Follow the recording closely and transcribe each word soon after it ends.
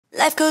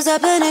Life goes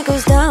up and it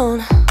goes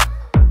down.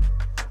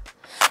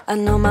 I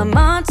know my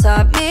mom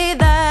taught me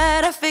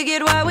that. I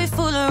figured why we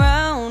fool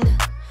around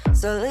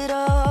so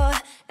little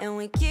and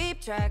we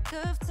keep track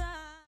of time.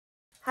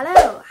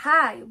 Hello,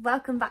 hi,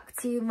 welcome back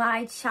to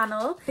my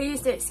channel. Please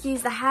do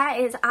excuse the hair,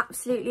 it is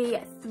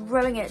absolutely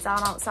throwing it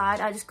down outside.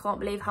 I just can't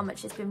believe how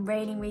much it's been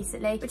raining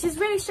recently, which is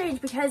really strange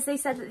because they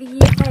said that the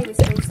UK was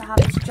supposed to have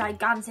this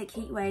gigantic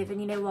heat wave, and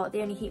you know what,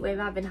 the only heat wave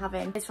I've been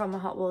having is from my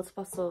hot water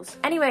bottles.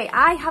 Anyway,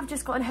 I have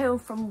just gotten home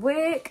from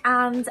work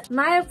and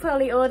my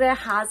POLLY order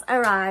has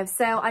arrived,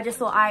 so I just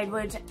thought I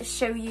would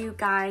show you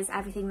guys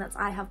everything that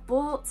I have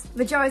bought.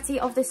 Majority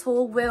of this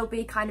haul will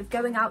be kind of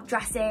going out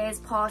dresses,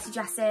 party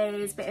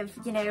dresses, bit of,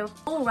 you know,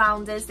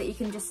 all-rounders that you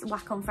can just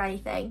whack on for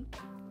anything.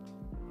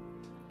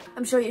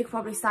 I'm sure you could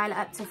probably style it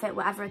up to fit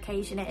whatever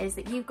occasion it is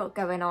that you've got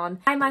going on.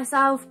 I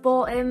myself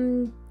bought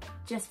him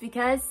just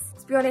because.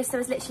 To be honest, there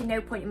was literally no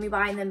point in me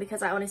buying them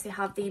because I honestly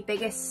have the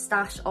biggest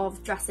stash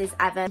of dresses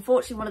ever.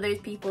 Unfortunately, one of those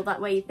people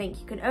that where you think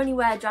you can only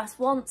wear a dress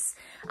once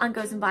and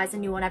goes and buys a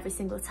new one every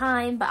single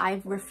time, but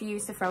I've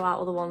refused to throw out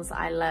all the ones that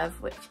I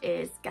love, which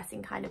is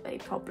getting kind of a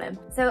problem.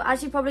 So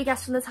as you probably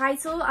guessed from the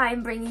title,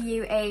 I'm bringing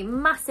you a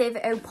massive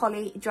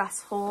POLLY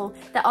dress haul.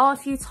 There are a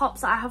few tops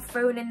that I have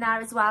thrown in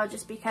there as well,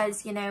 just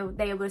because, you know,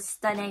 they were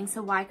stunning,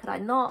 so why could I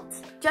not?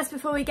 Just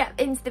before we get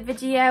into the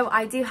video,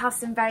 I do have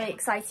some very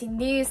exciting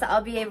news that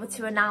I'll be able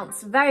to announce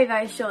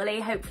very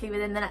shortly, hopefully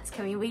within the next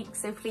coming weeks,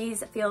 so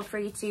please feel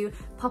free to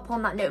pop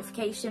on that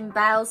notification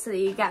bell so that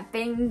you get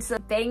binged.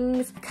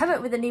 I come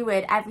up with a new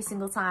word every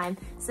single time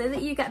so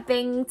that you get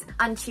binged,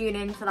 and tune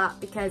in for that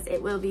because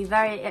it will be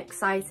very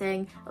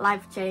exciting,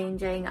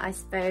 life-changing, I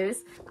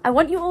suppose. I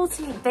want you all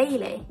to meet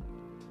Bailey.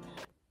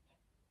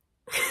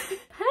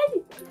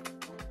 Hey!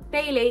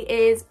 Bailey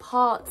is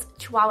part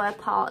Chihuahua,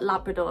 part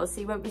Labrador,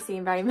 so you won't be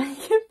seeing very many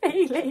of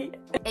Bailey.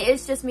 It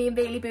is just me and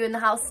Bailey Boo in the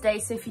house today,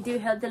 so if you do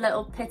hear the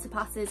little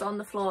pitter-patters on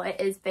the floor,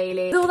 it is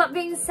Bailey. With all that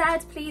being said,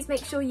 please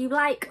make sure you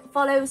like,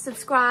 follow,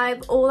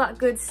 subscribe, all that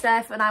good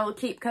stuff, and I will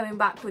keep coming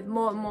back with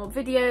more and more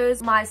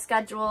videos. My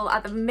schedule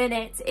at the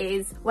minute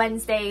is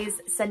Wednesdays,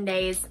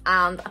 Sundays,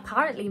 and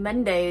apparently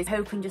Mondays.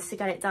 Hoping just to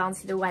get it down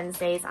to the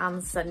Wednesdays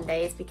and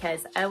Sundays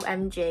because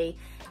OMG,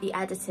 the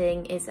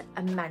editing is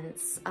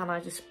immense, and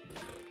I just...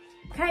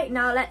 Okay,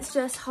 now let's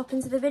just hop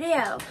into the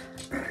video.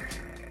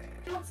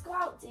 You want to go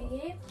out, do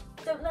you?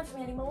 Don't love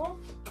me anymore?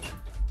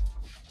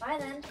 Bye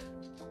then.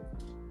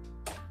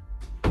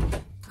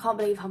 I can't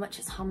believe how much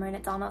it's hammering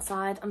it down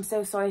outside. I'm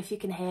so sorry if you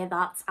can hear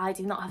that. I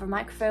do not have a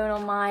microphone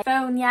on my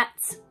phone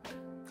yet.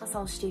 That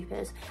sounds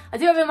stupid. I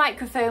do have a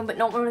microphone, but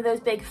not one of those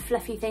big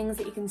fluffy things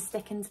that you can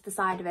stick into the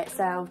side of it,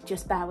 so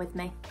just bear with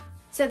me.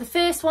 So the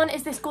first one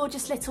is this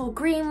gorgeous little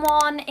green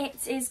one.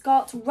 It is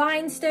got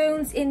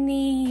rhinestones in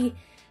the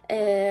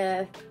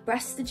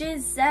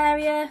breastages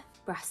area.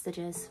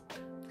 Breastages.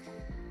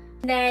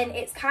 And then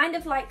it's kind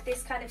of like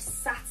this kind of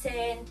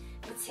satin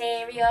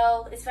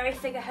material. It's very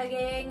figure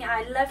hugging.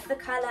 I love the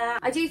colour.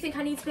 I do think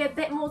I need to be a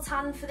bit more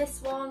tan for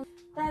this one.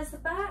 There's the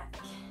back.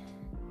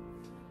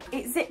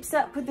 It zips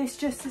up with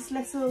this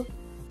little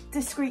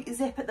discreet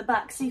zip at the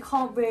back, so you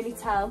can't really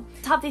tell.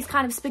 To have these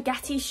kind of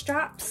spaghetti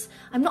straps.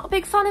 I'm not a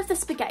big fan of the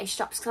spaghetti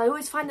straps because I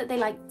always find that they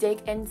like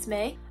dig into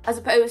me, as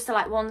opposed to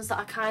like ones that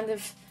are kind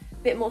of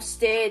bit more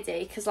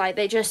sturdy, because like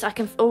they just, I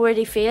can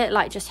already feel it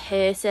like just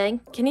hurting.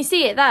 Can you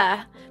see it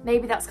there?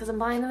 Maybe that's because I'm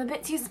buying them a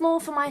bit too small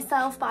for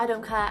myself, but I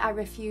don't care. I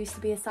refuse to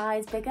be a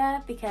size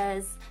bigger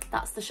because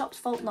that's the shop's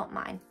fault, not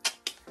mine.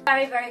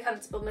 Very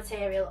comfortable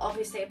material,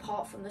 obviously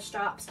apart from the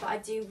straps, but I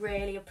do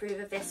really approve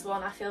of this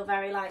one. I feel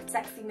very like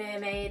sexy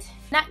mermaid.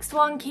 Next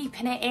one,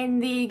 keeping it in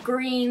the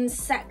green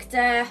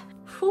sector.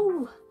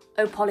 Whew.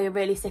 Oh, POLLY are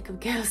really sick of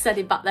girls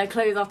sending back their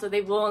clothes after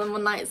they've worn them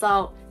on nights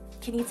out.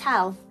 Can you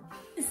tell?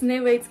 There's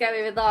no way to get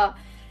away with that.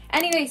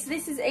 Anyway, so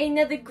this is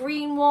another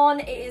green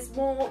one. It is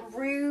more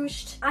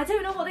rouged. I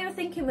don't know what they were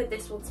thinking with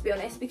this one, to be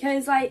honest,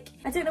 because like,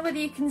 I don't know whether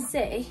you can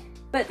see,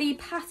 but the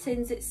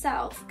patterns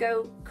itself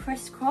go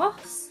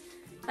crisscross.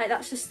 Like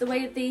that's just the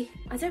way of the,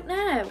 I don't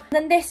know. And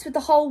then this with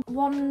the whole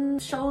one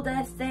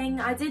shoulder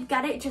thing, I did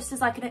get it just as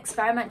like an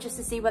experiment, just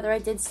to see whether I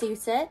did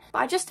suit it, but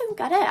I just don't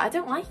get it. I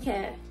don't like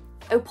it.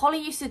 Oh, POLLY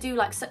used to do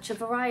like such a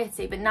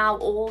variety, but now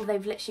all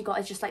they've literally got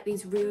is just like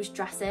these rouged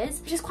dresses,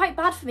 which is quite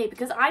bad for me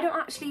because I don't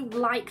actually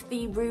like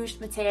the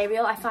rouged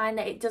material. I find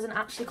that it doesn't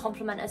actually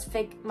complement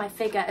my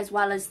figure as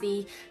well as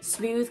the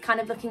smooth kind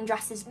of looking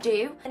dresses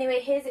do. Anyway,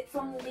 here's it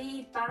from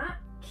the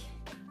back.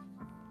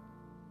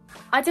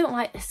 I don't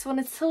like this one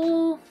at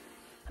all.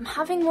 I'm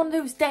having one of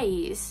those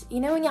days,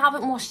 you know when you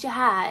haven't washed your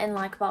hair in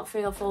like about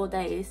 3 or 4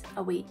 days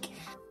a week,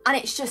 and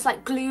it's just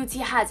like glued to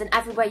your head, and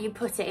everywhere you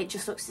put it, it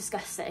just looks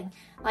disgusting.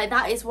 Like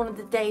that is one of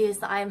the days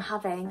that I am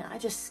having. I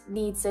just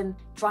need some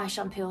dry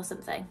shampoo or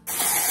something.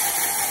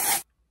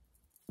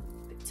 A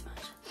bit too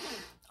much.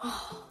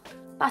 Oh,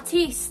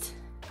 Batiste.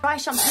 Dry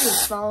shampoo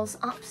smells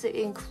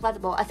absolutely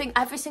incredible. I think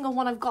every single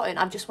one I've gotten,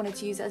 I've just wanted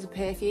to use it as a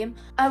perfume.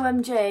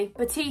 OMG,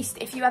 Batiste,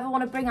 if you ever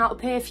want to bring out a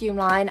perfume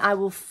line, I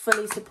will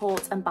fully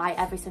support and buy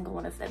every single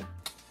one of them.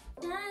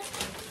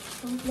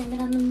 Blame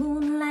it on the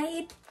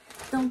moonlight.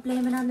 Don't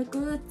blame it on the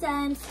good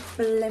times,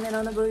 blame it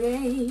on the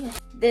boogie.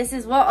 This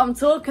is what I'm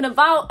talking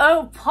about,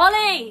 oh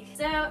Polly!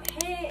 So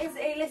here is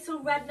a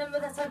little red number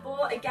that I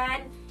bought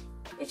again.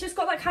 It's just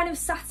got that kind of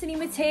satiny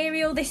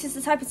material. This is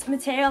the type of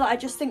material that I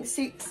just think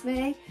suits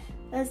me.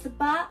 There's the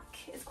back,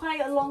 it's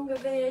quite a longer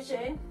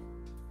version.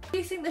 I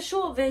do think the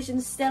short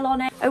version's still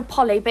on it. Oh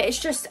Polly, but it's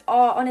just,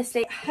 oh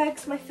honestly, it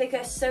hugs my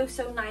figure so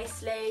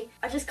nicely.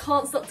 I just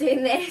can't stop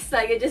doing this,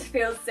 like it just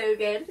feels so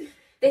good.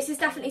 This is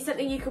definitely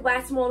something you could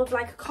wear to more of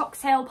like a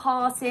cocktail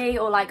party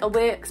or like a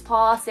works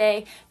party,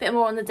 a bit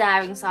more on the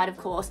daring side of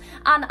course.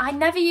 And I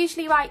never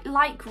usually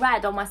like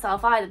red on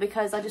myself either,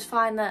 because I just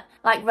find that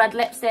like red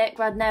lipstick,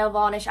 red nail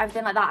varnish,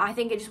 everything like that, I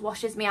think it just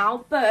washes me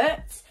out.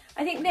 But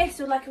I think this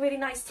with like a really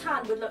nice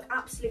tan would look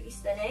absolutely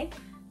stunning.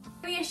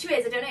 The issue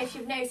is, I don't know if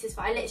you've noticed,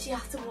 but I literally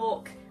have to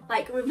walk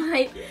like with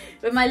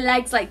my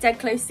legs like dead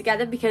close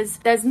together because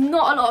there's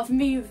not a lot of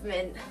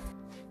movement.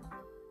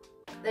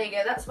 There you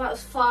go, that's about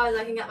as far as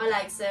I can get my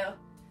legs, so.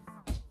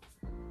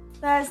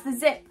 There's the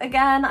zip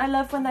again. I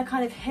love when they're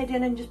kind of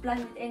hidden and just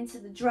blended into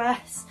the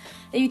dress.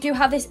 You do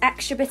have this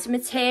extra bit of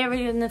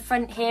material in the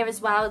front here as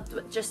well,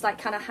 just like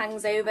kind of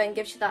hangs over and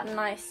gives you that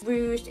nice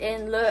rouged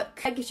in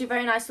look. It gives you a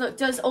very nice look.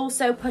 Does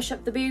also push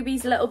up the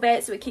boobies a little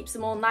bit, so it keeps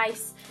them all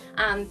nice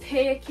and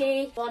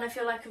perky. One, I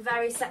feel like a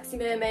very sexy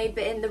mermaid,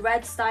 but in the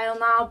red style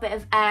now, bit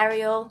of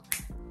Ariel.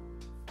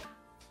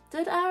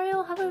 Did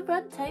Ariel have a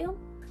red tail?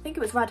 I think it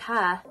was red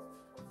hair.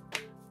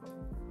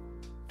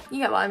 You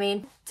get what I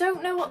mean.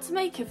 Don't know what to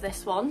make of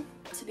this one,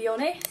 to be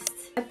honest.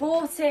 I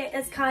bought it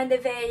as kind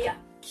of a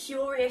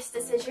curious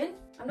decision.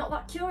 I'm not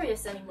that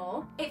curious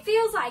anymore. It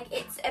feels like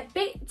it's a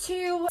bit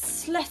too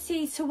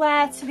slutty to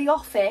wear to the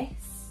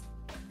office,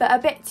 but a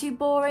bit too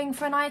boring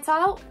for a night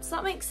out. Does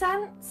that make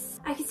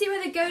sense? I can see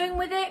where they're going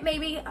with it.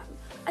 Maybe,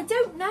 I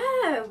don't know.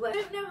 I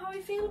don't know how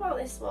I feel about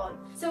this one.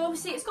 So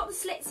obviously it's got the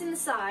slits in the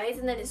side,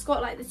 and then it's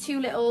got like the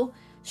two little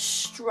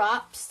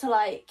straps to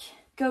like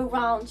go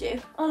round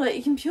you. Oh look,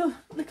 you can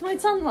look at my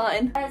tan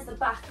line. There's the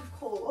back, of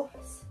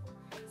course.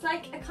 It's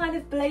like a kind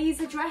of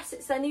blazer dress.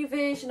 It's a new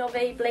version of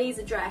a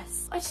blazer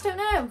dress. I just don't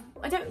know.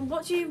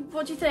 What do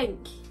you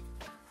think?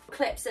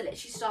 Clips that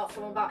literally start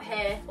from about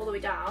here all the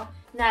way down.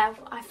 No,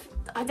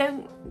 I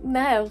don't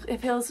know. It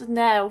feels,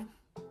 no.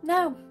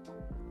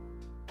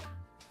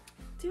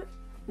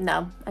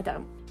 No, I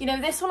don't. You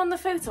know, this one on the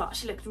photo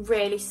actually looked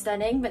really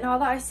stunning, but now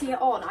that I see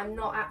it on, I'm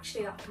not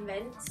actually that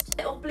convinced.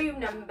 Little blue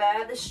number,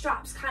 the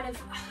straps kind of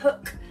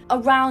hook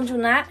around your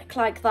neck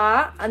like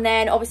that, and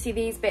then obviously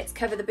these bits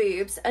cover the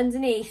boobs.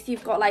 Underneath,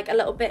 you've got like a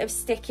little bit of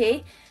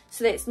sticky,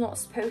 so that it's not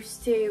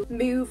supposed to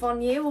move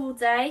on you all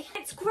day.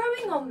 It's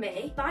growing on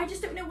me, but I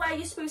just don't know where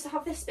you're supposed to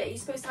have this bit. You're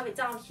supposed to have it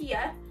down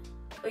here,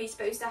 or you're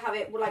supposed to have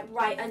it like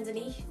right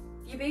underneath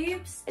your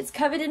boobs. It's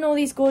covered in all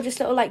these gorgeous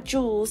little like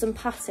jewels and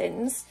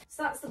patterns.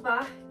 So that's the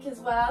back as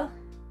well.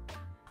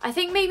 I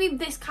think maybe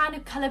this kind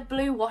of coloured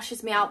blue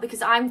washes me out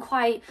because I'm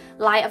quite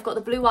light. I've got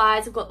the blue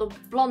eyes, I've got the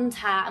blonde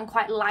hair, I'm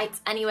quite light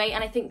anyway,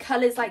 and I think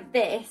colours like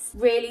this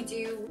really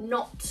do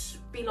not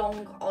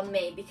belong on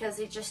me because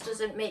it just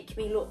doesn't make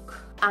me look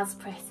as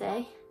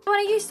pretty. When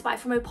I used to buy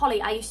from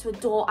POLLY, I used to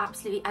adore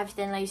absolutely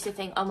everything. I used to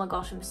think, oh my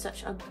gosh, I'm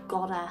such a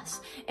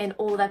goddess in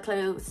all their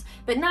clothes.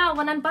 But now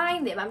when I'm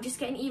buying them, I'm just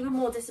getting even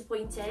more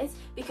disappointed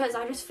because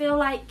I just feel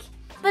like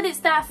that it's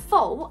their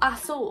fault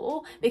at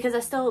all, because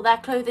their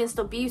clothing's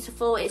still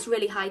beautiful, it's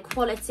really high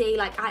quality.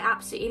 Like, I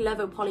absolutely love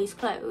POLLY's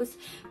clothes,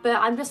 but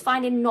I'm just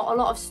finding not a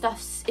lot of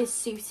stuff is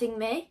suiting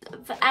me.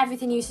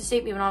 Everything used to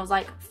suit me when I was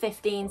like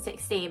 15,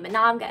 16, but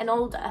now I'm getting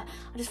older,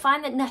 I just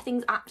find that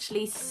nothing's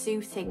actually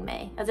suiting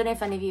me. I don't know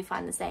if any of you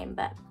find the same,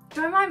 but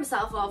do I remind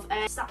myself of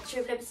Statue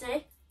of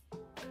Liberty?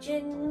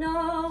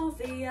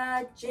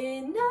 Genovia,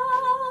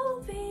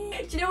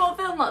 Genovia. Do you know what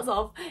film that's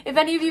of? If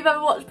any of you have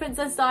ever watched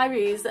Princess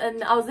Diaries,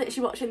 and I was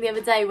literally watching the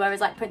other day where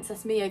it's like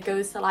Princess Mia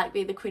goes to like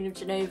be the Queen of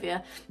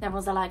Genovia, and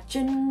everyone's like,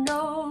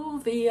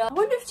 Genovia. I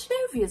wonder if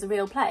Genovia is a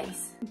real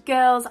place.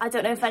 Girls, I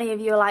don't know if any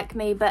of you are like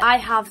me, but I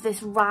have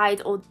this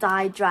ride or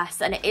die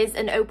dress, and it is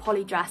an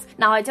POLLY dress.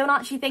 Now, I don't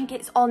actually think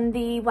it's on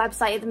the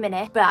website at the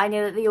minute, but I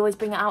know that they always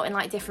bring it out in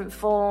like different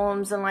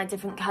forms and like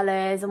different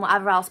colours and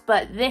whatever else.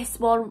 But this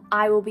one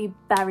I will be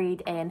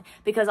buried in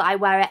because I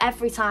wear it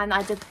every time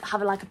I just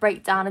have like a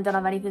breakdown and don't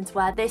have anything to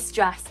wear. This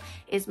dress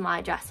is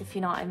my dress, if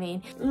you know what I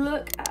mean.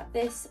 Look at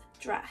this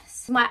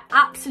dress. My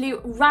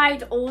absolute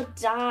ride or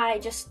die.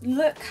 Just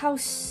look how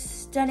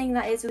stunning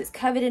that is. It's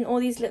covered in all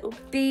these little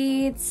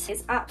beads.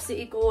 It's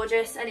absolutely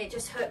gorgeous, and it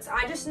just hooks.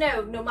 I just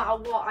know no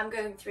matter what I'm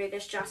going through,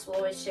 this dress will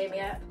always cheer me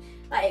up.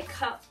 Like, it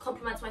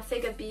complements my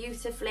figure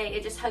beautifully.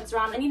 It just hugs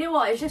around, and you know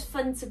what, it's just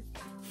fun to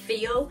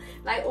feel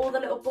like all the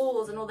little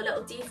balls and all the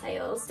little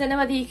details. Don't know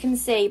whether you can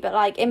see, but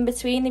like in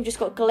between they've just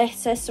got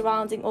glitter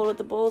surrounding all of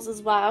the balls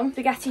as well.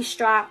 Spaghetti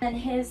strap, and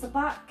here's the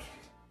back.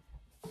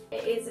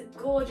 It is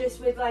gorgeous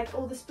with like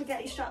all the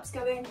spaghetti straps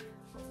going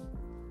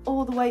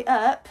all the way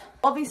up.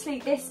 Obviously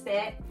this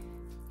bit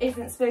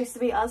isn't supposed to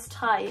be as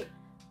tight,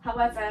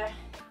 however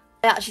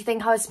I actually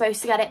think I was supposed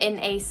to get it in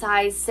a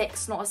size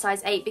 6, not a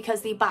size 8,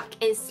 because the back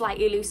is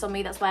slightly loose on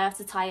me. That's why I have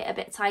to tie it a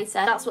bit tighter.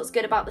 That's what's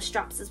good about the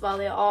straps as well.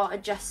 They are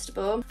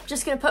adjustable.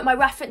 Just going to put my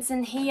reference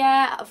in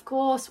here. Of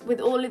course,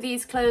 with all of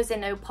these clothes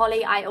in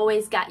POLLY, I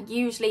always get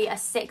usually a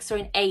 6 or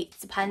an 8,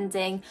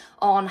 depending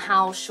on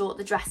how short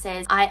the dress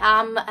is. I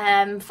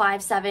am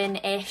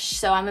 5'7"-ish,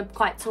 so I'm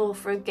quite tall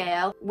for a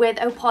girl. With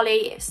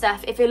POLLY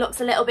stuff, if it looks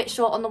a little bit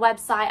short on the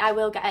website, I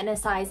will get it in a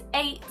size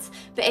 8.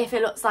 But if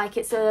it looks like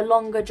it's a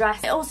longer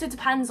dress, it also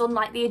depends on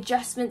like the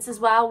adjustments as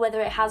well,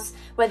 whether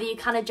you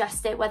can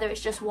adjust it, whether it's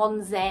just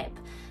one zip.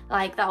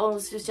 Like that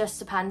also just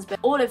depends, but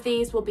all of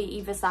these will be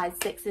either size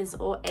 6s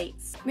or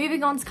 8s.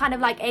 Moving on to kind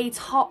of like a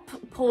top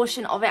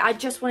portion of it, I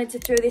just wanted to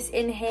throw this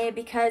in here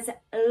because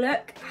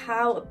look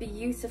how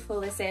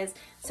beautiful this is.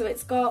 So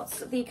it's got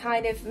the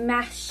kind of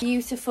mesh,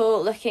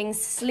 beautiful looking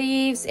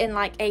sleeves in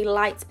like a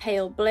light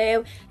pale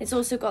blue. It's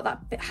also got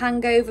that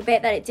hangover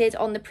bit that it did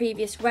on the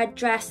previous red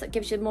dress that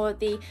gives you more of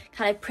the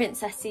kind of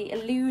princessy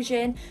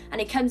illusion.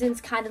 And it comes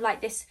into kind of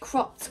like this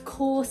cropped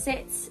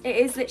corset. It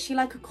is literally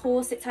like a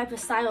corset type of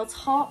style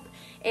top.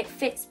 It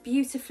fits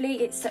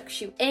beautifully, it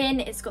sucks you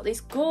in. It's got these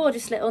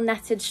gorgeous little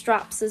netted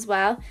straps as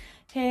well.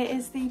 Here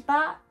is the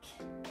back.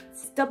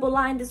 It's double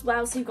lined as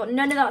well, so you've got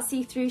none of that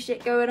see-through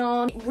shit going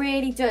on. It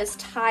really does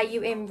tie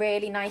you in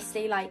really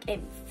nicely, like it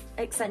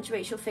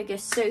accentuates your figure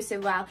so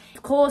well.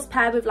 Of course,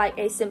 paired with like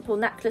a simple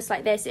necklace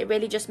like this, it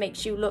really just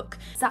makes you look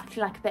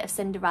exactly like a bit of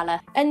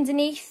Cinderella.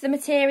 Underneath, the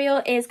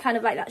material is kind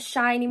of like that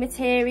shiny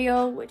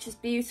material, which is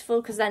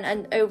beautiful, because then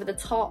and over the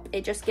top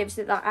it just gives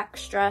it that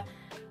extra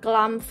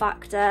glam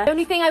factor. The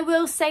only thing I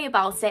will say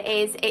about it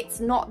is it's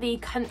not the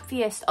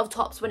comfiest of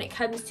tops when it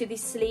comes to the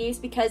sleeves,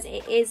 because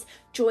it is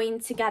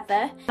joined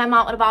together. I'm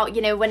out and about,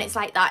 you know, when it's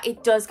like that,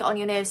 it does get on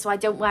your nerves, so I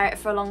don't wear it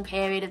for a long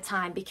period of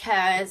time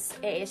because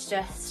it is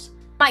just...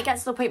 might get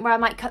to the point where I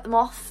might cut them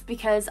off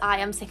because I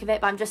am sick of it,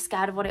 but I'm just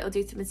scared of what it'll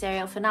do to the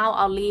material. For now,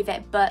 I'll leave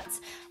it, but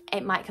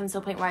it might come to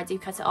a point where I do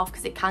cut it off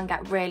because it can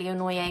get really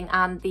annoying,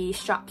 and the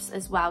straps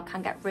as well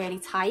can get really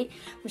tight.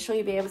 I'm sure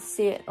you'll be able to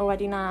see it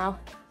already now.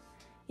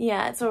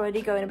 Yeah, it's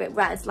already going a bit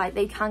red, like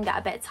they can get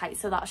a bit tight,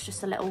 so that's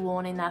just a little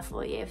warning there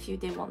for you. If you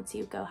do want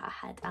to, go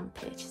ahead and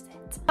purchase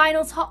it.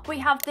 Final top, we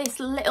have this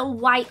little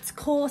white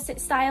corset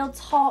style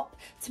top.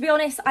 To be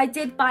honest, I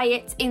did buy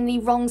it in the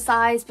wrong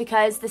size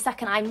because the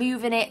second I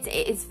move in it,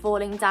 it is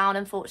falling down,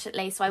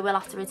 unfortunately, so I will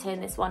have to return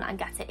this one and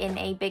get it in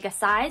a bigger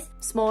size,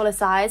 smaller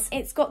size.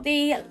 It's got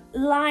the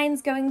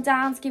lines going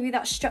down to give you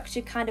that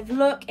structured kind of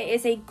look. It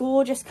is a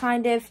gorgeous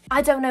kind of,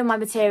 I don't know my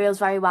materials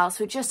very well,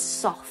 so just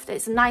soft.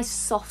 It's a nice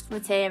soft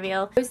material.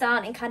 Goes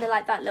down in kind of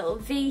like that little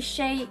V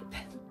shape.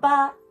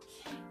 Back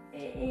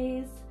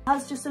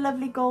has just a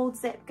lovely gold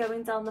zip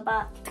going down the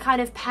back to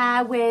kind of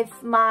pair with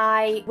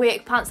my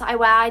work pants that I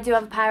wear. I do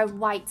have a pair of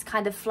white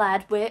kind of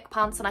flared work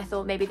pants, and I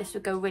thought maybe this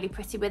would go really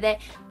pretty with it,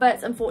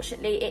 but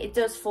unfortunately it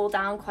does fall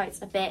down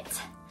quite a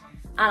bit,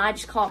 and I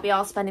just can't be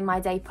arsed spending my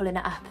day pulling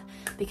it up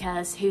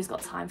because who's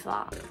got time for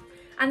that?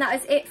 And that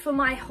is it for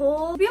my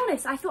haul. To be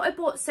honest, I thought I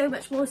bought so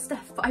much more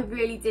stuff, but I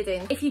really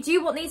didn't. If you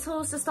do want these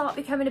hauls to start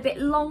becoming a bit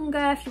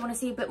longer, if you want to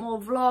see a bit more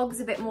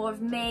vlogs, a bit more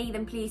of me,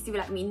 then please do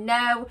let me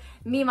know.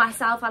 Me,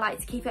 myself, I like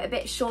to keep it a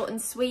bit short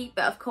and sweet,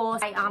 but of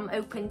course I am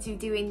open to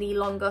doing the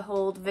longer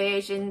hauled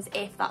versions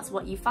if that's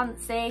what you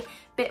fancy.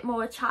 Bit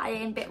more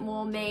chatting, bit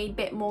more me,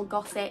 bit more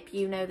gossip,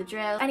 you know the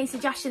drill. Any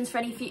suggestions for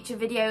any future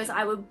videos,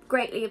 I would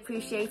greatly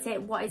appreciate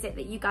it. What is it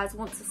that you guys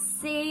want to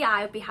see?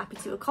 I would be happy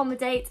to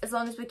accommodate, as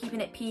long as we're keeping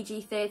it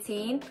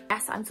PG-13.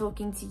 Yes, I'm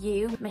talking to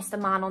you, Mr.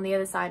 Man on the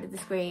other side of the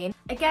screen.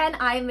 Again,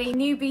 I'm a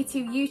newbie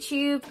to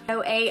YouTube,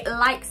 so a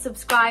like,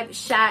 subscribe,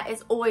 share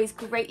is always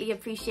greatly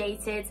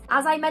appreciated.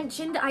 As I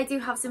mentioned, I do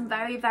have some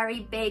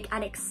very big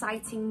and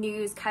exciting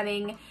news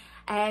coming.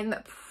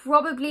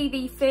 Probably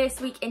the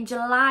first week in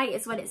July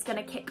is when it's going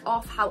to kick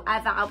off.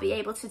 However, I'll be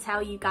able to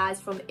tell you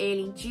guys from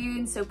early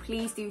June, so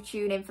please do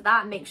tune in for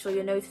that. Make sure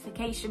your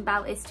notification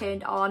bell is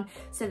turned on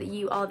so that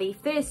you are the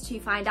first to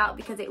find out,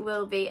 because it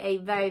will be a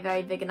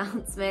very big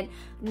announcement,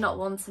 not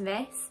one to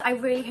miss. I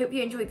really hope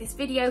you enjoyed this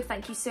video.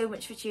 Thank you so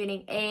much for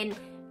tuning in.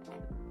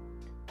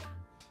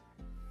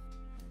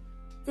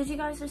 Did you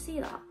guys just see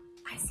that?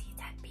 I see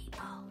dead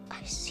people.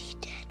 I see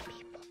dead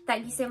people.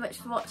 Thank you so much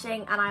for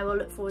watching, and I will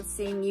look forward to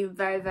seeing you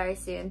very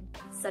soon,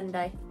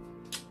 Sunday.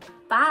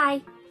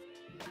 Bye.